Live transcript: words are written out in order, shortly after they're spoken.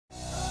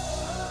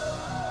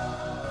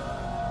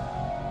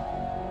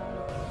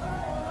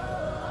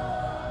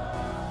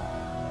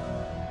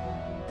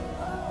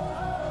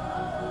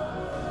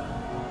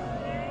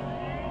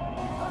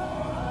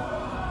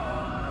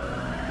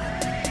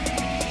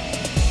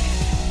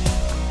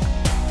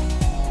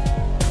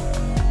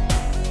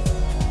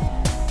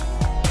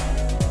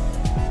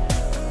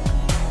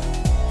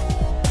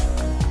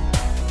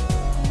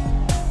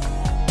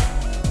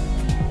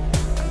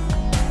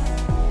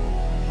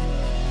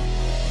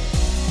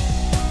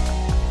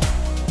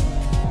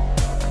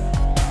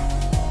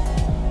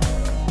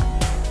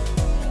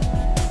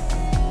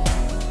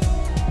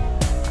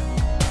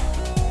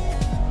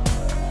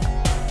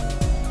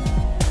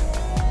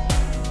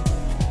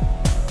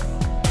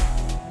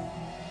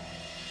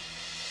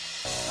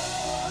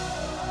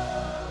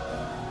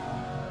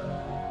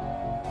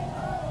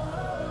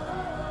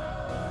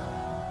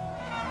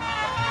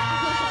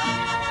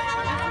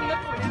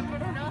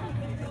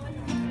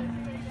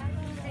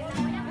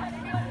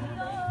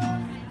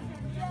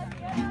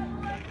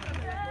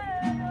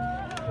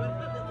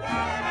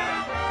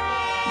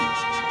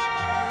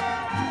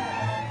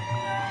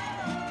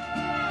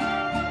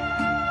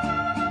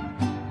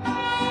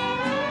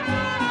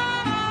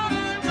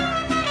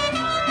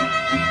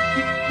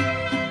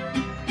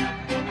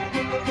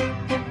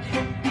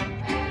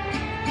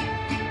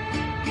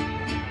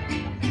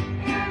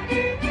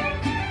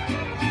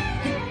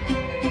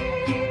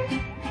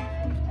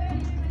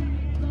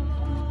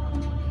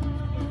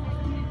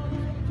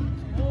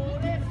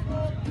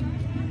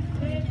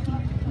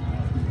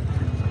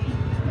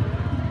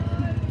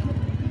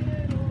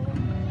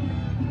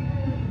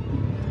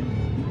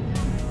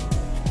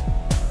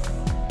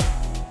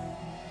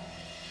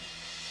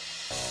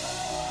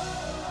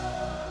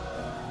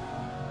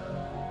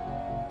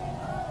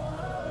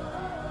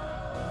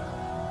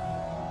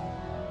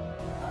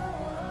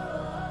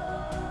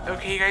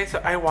Okay guys, so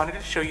I wanted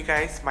to show you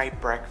guys my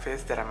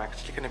breakfast that I'm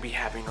actually going to be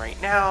having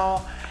right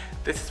now.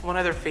 This is one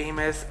of their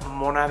famous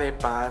mona de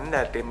pan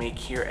that they make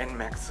here in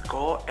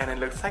Mexico, and it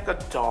looks like a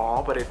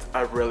doll, but it's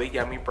a really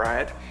yummy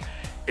bread.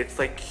 It's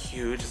like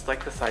huge, it's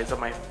like the size of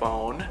my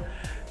phone.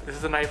 This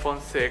is an iPhone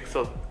 6,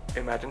 so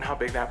imagine how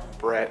big that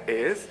bread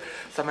is.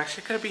 So I'm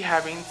actually going to be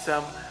having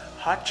some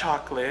hot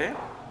chocolate,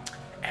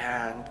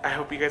 and I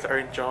hope you guys are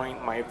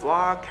enjoying my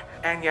vlog.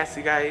 And yes,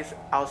 you guys,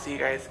 I'll see you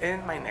guys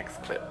in my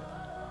next clip.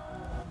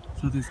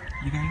 So this,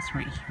 you guys,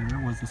 right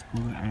here was the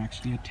school that I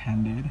actually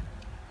attended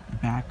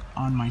back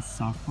on my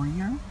sophomore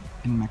year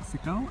in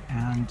Mexico,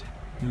 and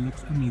it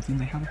looks amazing.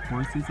 They have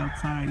horses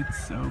outside.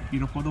 It's so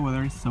beautiful. The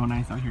weather is so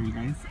nice out here, you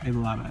guys. I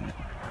love it.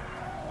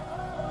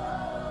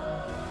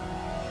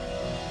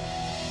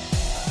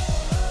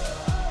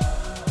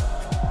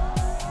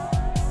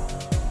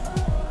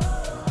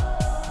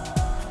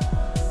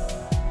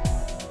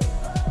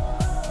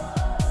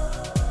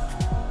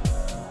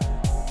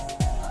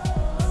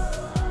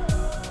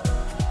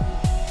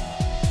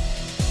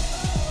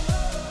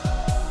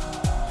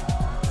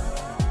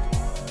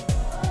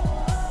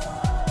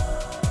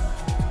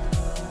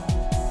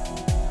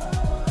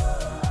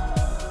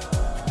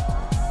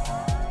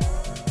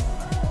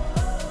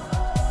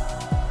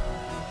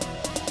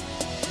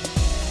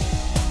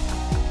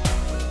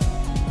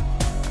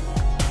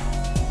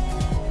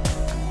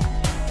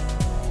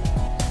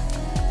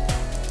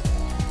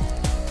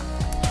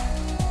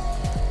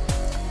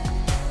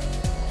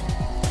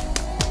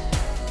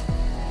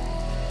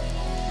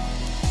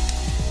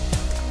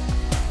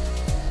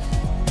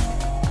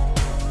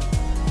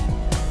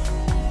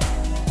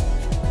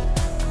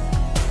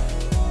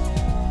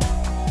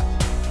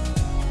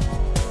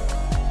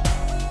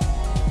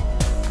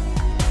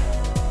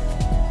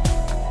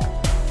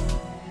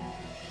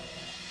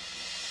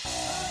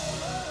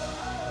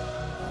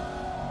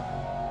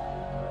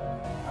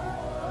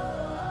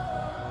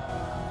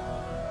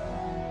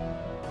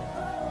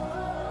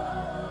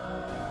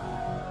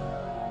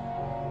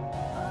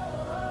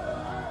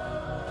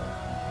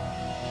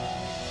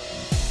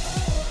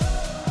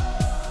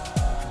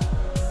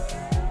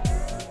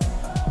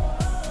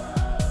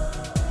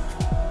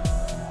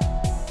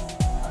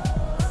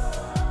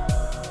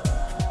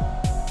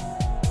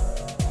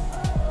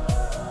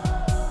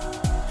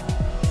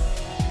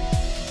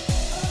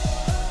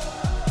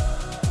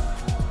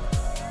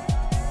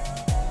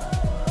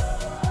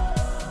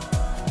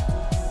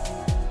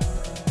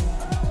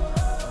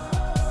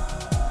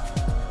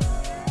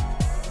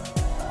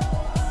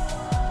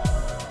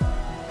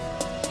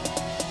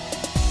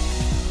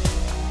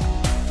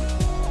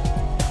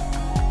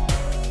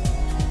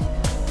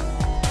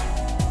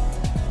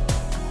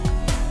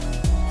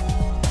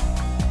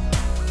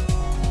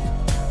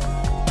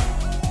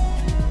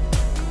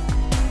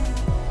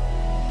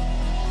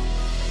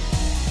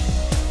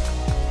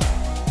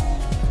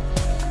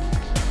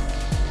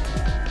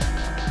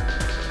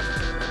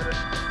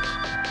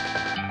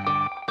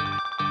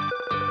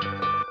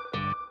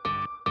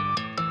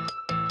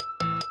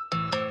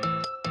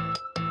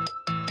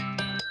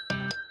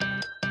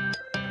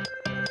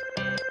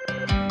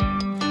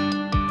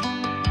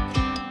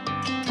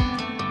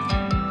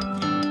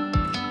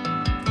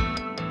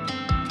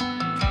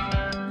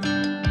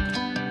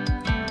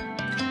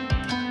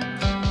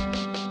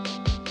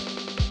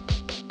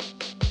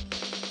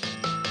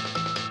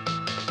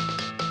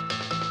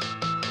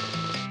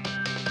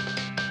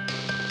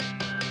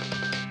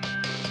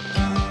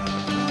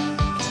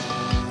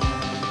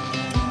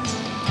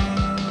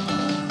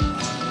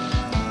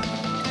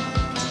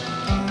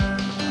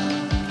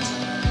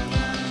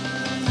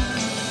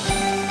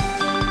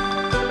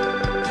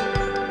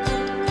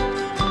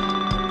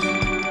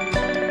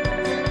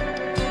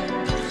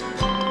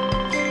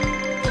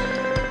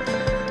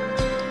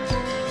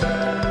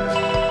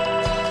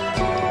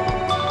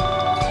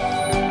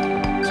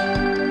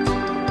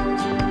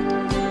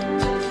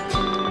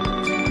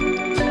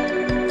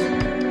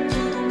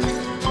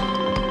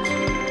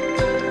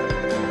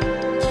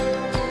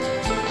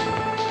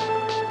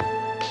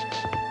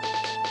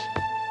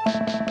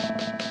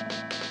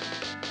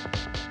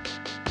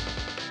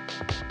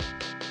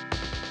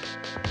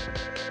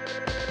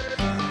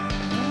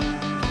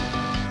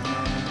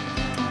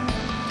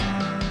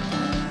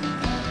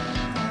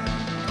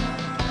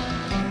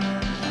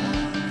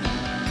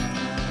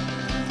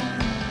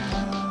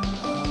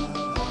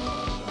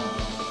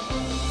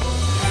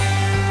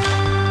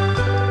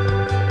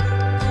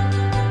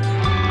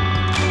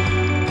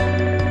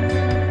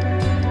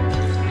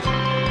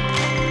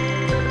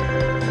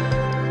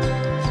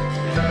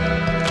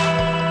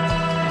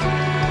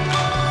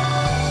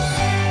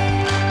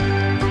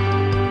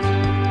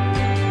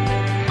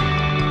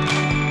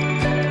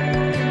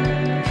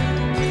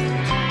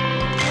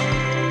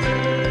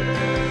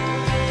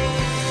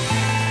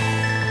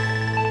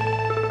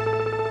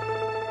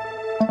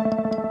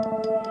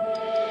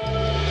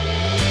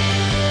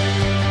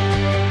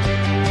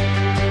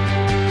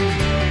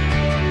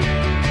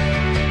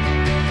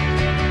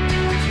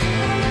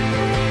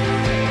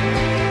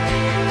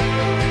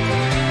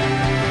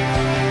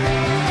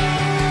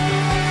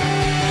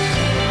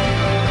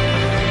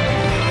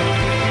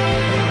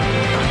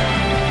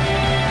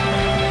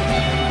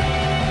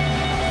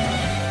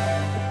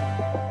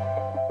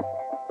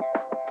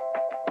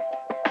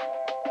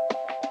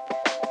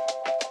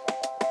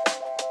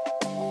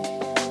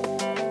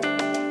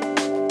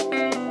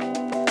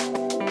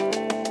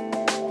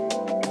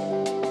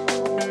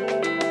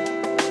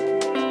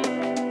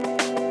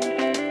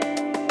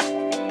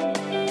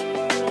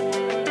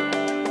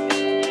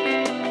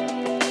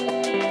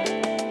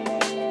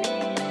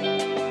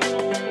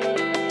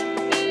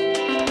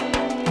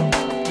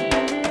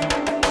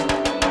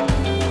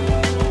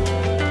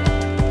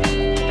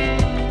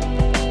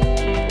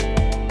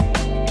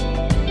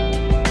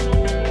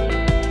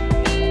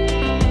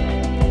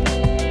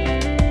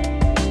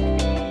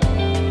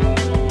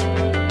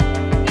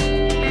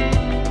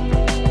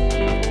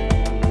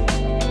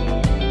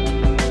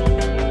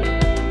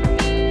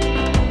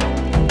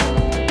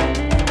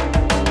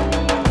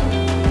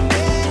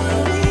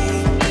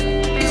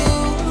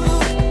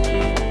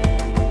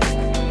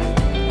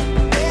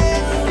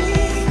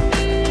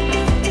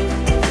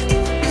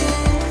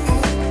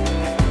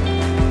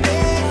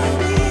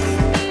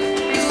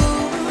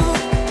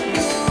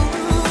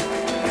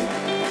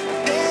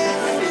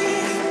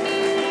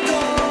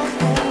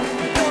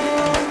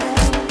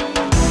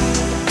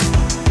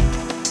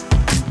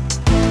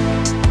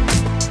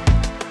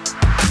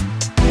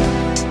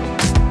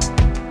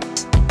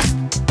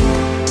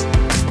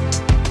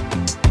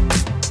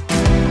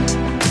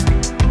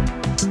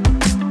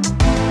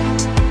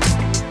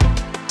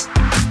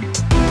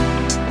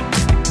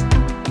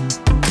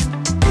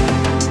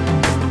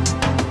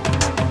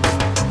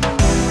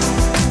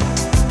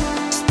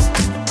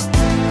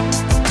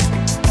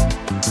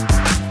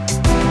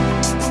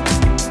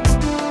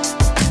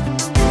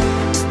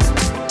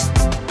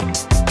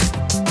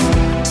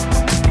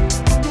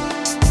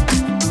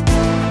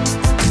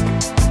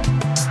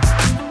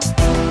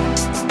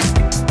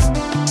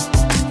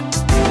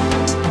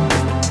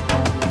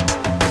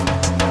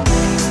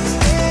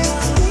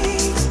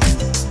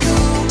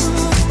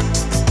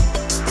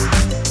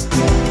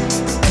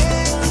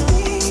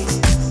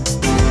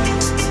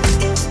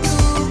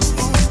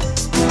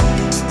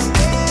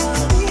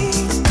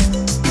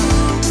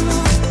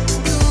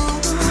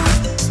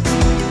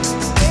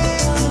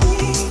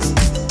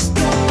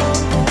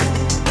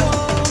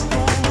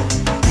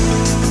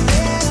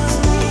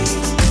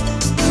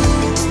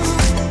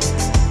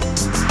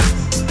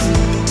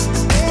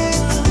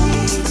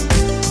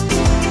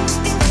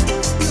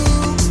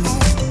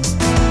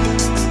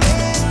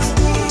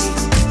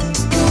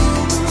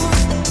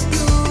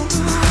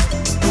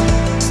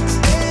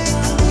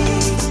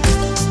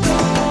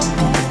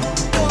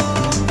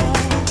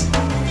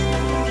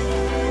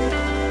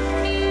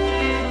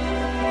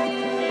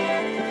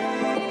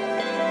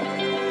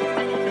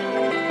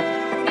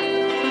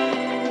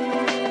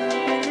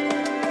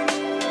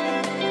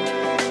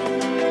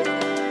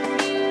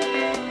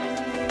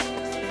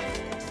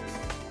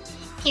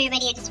 Hey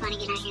everybody, I just want to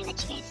get on here and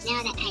let you guys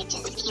know that I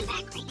just came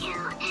back right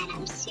now and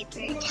I'm super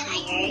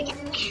tired,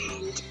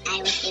 and I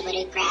was able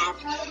to grab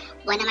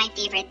one of my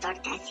favorite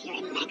tortas here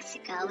in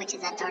Mexico, which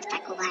is a torta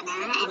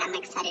cubana, and I'm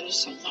excited to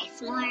show you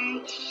guys more.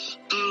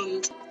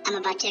 And I'm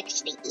about to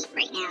actually eat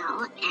right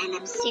now, and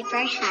I'm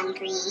super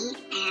hungry,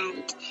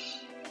 and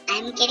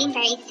I'm getting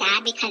very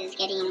sad because it's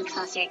getting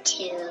closer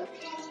to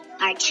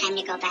our time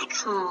to go back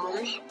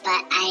home,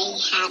 but I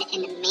had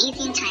an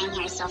amazing time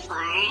here so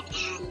far,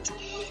 and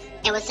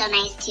it was so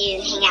nice to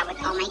hang out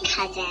with all my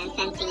cousins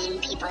and seeing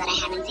people that I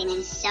haven't seen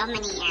in so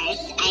many years.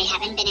 I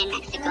haven't been in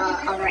Mexico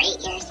over 8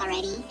 years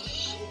already,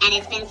 and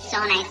it's been so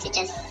nice to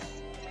just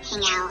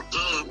hang out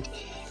and,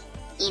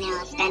 you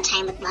know, spend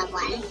time with loved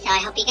ones. So I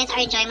hope you guys are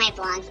enjoying my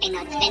vlogs. I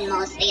know it's been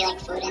mostly like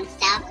food and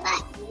stuff,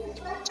 but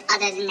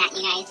other than that,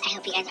 you guys, I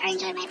hope you guys are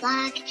enjoying my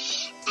vlog.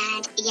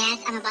 And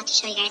yes, I'm about to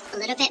show you guys a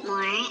little bit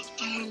more,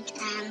 and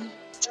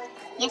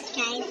yes,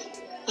 guys,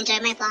 enjoy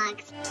my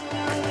vlogs.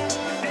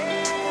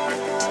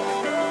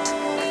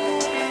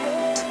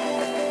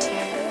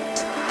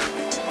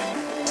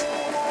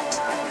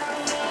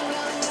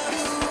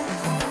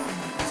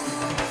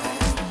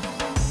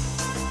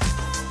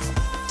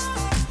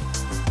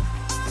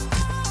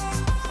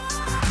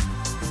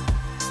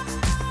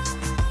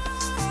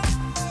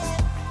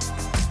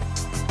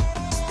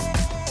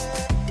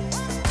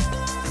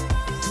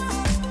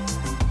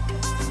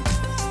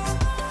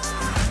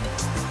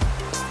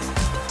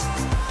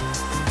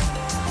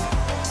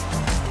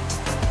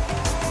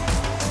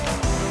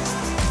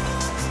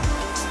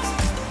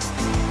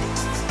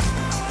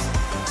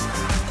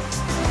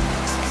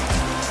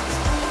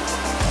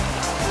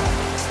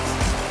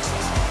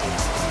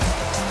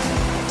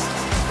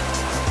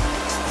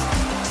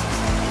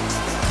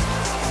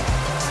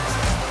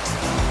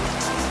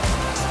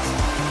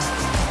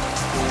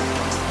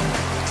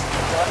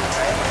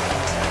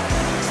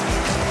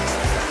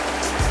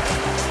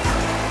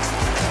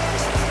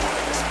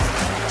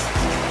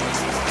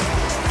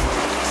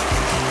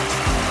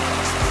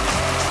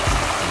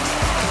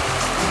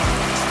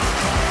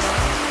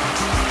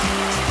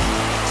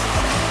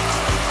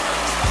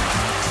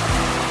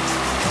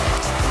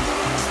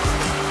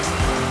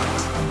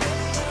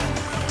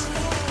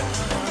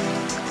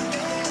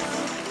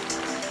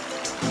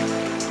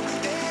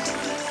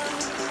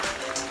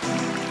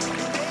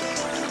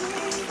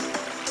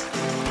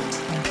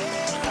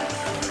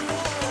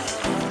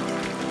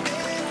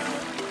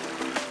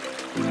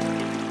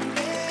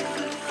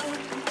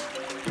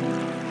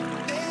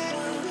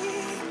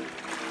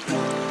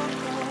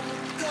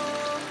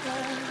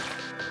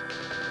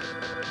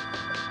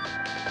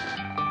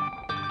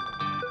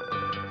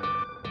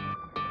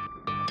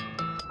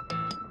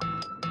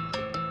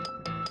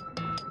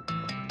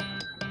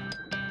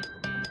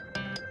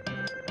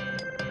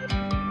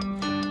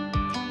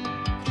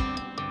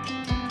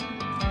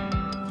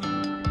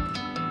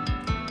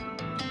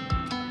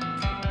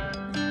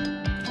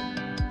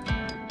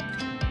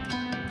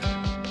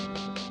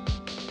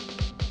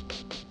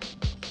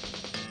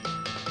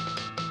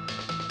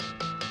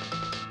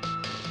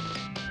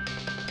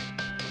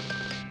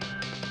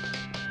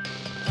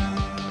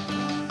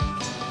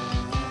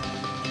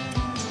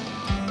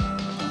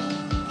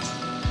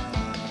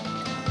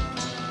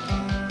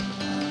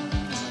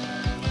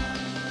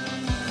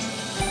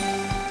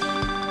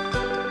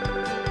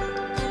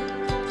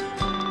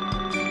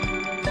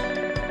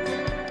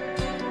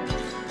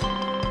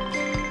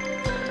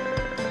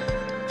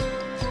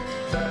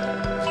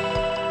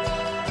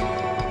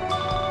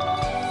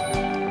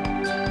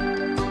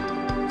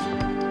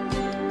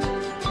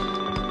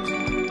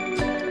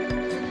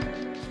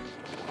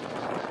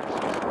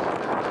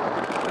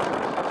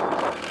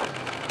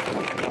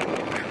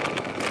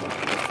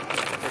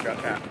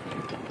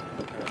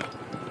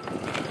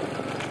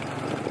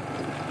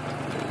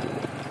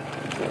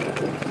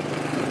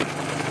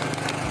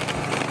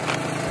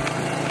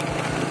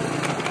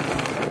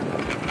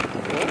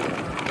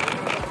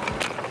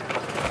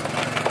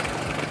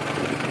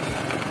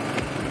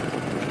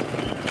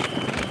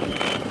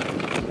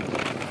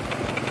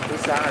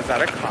 Is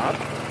that a cop?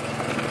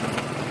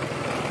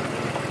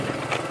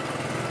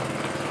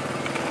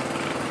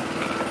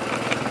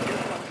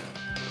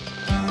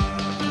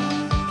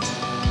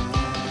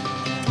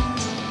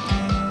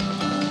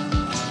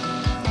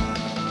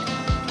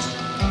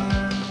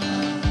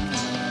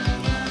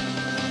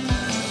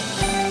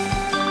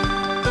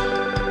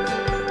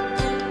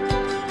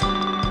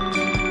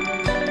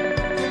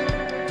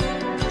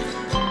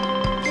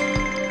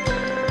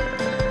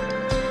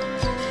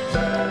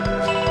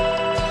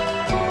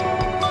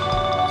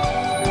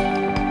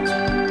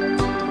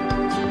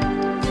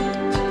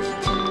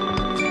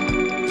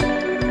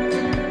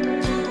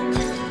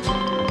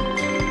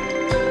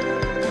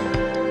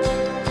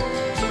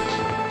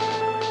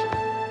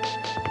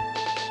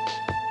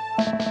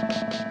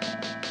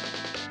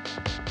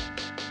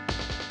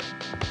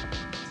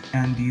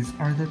 And these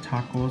are the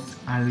tacos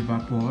al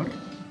vapor,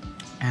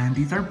 and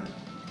these are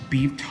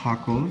beef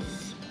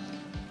tacos.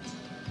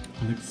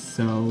 It looks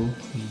so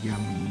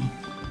yummy.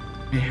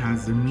 It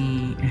has the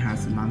meat, it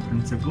has cilantro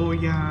and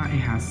cebolla, it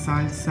has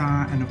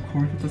salsa, and of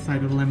course with a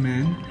side of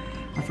lemon.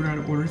 I forgot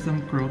to order some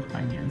grilled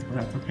onions, but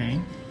that's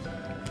okay.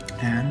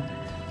 And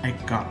I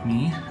got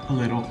me a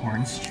little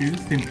orange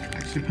juice. They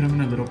actually put them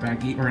in a little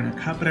baggie or in a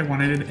cup, but I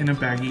wanted it in a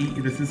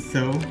baggie. This is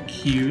so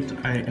cute.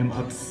 I am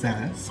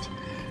obsessed.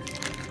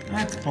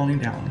 That's falling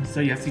down. So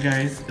yes, you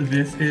guys,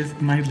 this is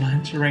my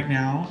lunch right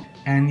now.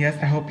 And yes,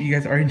 I hope you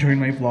guys are enjoying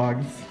my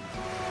vlogs.